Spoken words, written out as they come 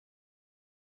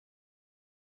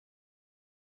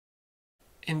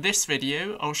In this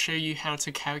video, I'll show you how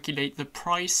to calculate the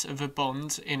price of a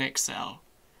bond in Excel.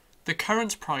 The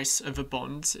current price of a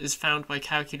bond is found by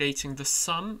calculating the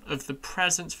sum of the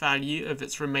present value of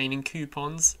its remaining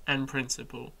coupons and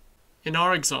principal. In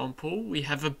our example, we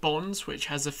have a bond which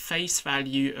has a face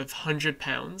value of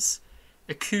 £100,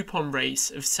 a coupon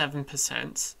rate of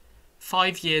 7%,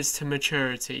 5 years to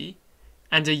maturity,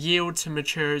 and a yield to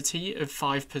maturity of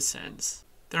 5%.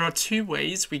 There are two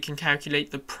ways we can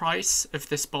calculate the price of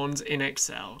this bond in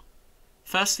Excel.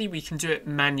 Firstly, we can do it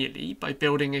manually by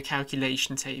building a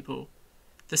calculation table.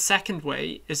 The second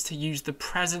way is to use the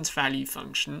present value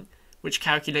function, which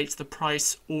calculates the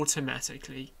price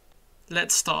automatically.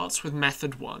 Let's start with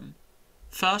method 1.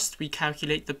 First, we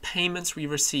calculate the payments we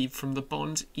receive from the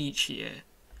bond each year.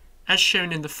 As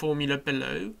shown in the formula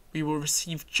below, we will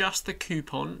receive just the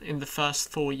coupon in the first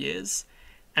 4 years,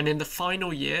 and in the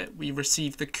final year we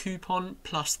receive the coupon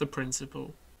plus the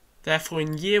principal. Therefore,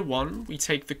 in year 1 we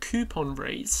take the coupon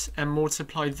rate and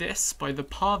multiply this by the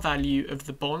par value of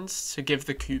the bond to give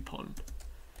the coupon.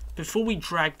 Before we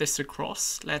drag this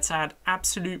across, let's add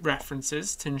absolute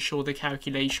references to ensure the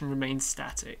calculation remains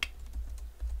static.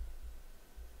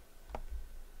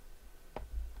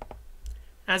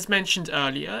 As mentioned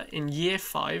earlier, in year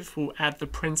 5 we'll add the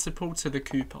principal to the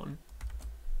coupon.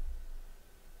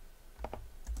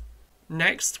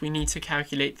 Next, we need to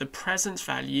calculate the present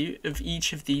value of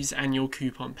each of these annual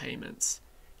coupon payments.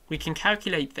 We can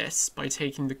calculate this by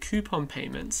taking the coupon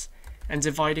payments and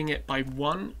dividing it by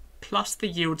 1 plus the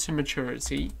yield to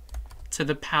maturity to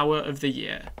the power of the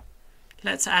year.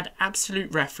 Let's add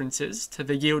absolute references to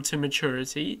the yield to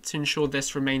maturity to ensure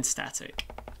this remains static.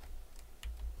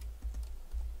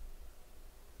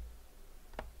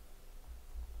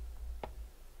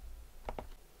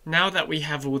 Now that we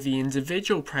have all the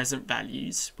individual present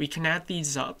values, we can add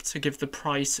these up to give the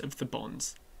price of the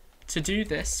bond. To do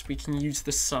this, we can use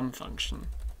the sum function.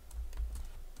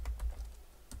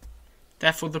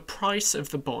 Therefore, the price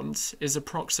of the bond is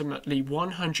approximately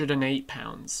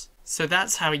 £108. So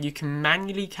that's how you can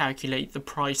manually calculate the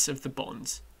price of the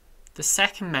bond. The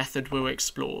second method we'll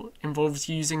explore involves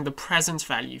using the present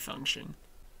value function.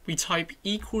 We type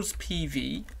equals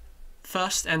PV.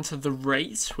 First enter the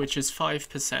rate, which is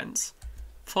 5%,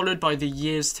 followed by the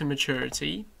years to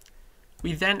maturity.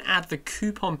 We then add the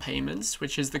coupon payments,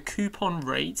 which is the coupon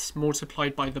rate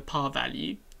multiplied by the par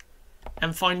value.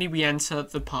 And finally we enter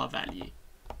the par value.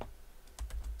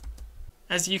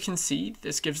 As you can see,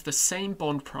 this gives the same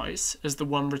bond price as the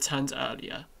one returned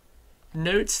earlier.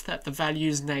 Note that the value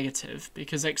is negative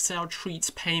because Excel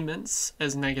treats payments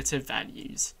as negative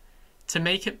values. To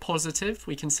make it positive,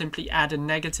 we can simply add a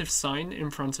negative sign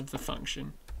in front of the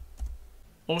function.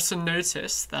 Also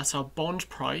notice that our bond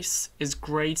price is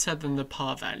greater than the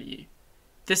par value.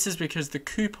 This is because the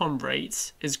coupon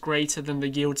rate is greater than the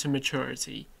yield to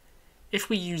maturity. If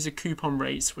we use a coupon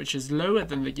rate which is lower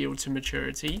than the yield to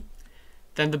maturity,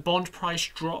 then the bond price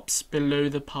drops below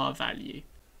the par value.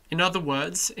 In other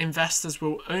words, investors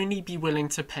will only be willing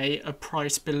to pay a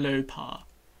price below par.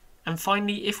 And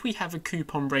finally, if we have a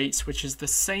coupon rate which is the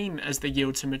same as the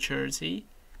yield to maturity,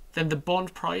 then the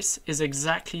bond price is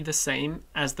exactly the same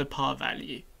as the par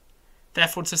value.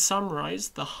 Therefore, to summarize,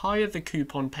 the higher the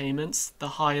coupon payments, the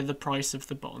higher the price of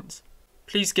the bond.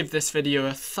 Please give this video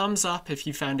a thumbs up if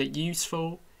you found it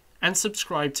useful, and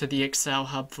subscribe to the Excel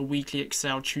Hub for weekly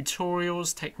Excel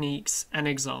tutorials, techniques, and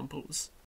examples.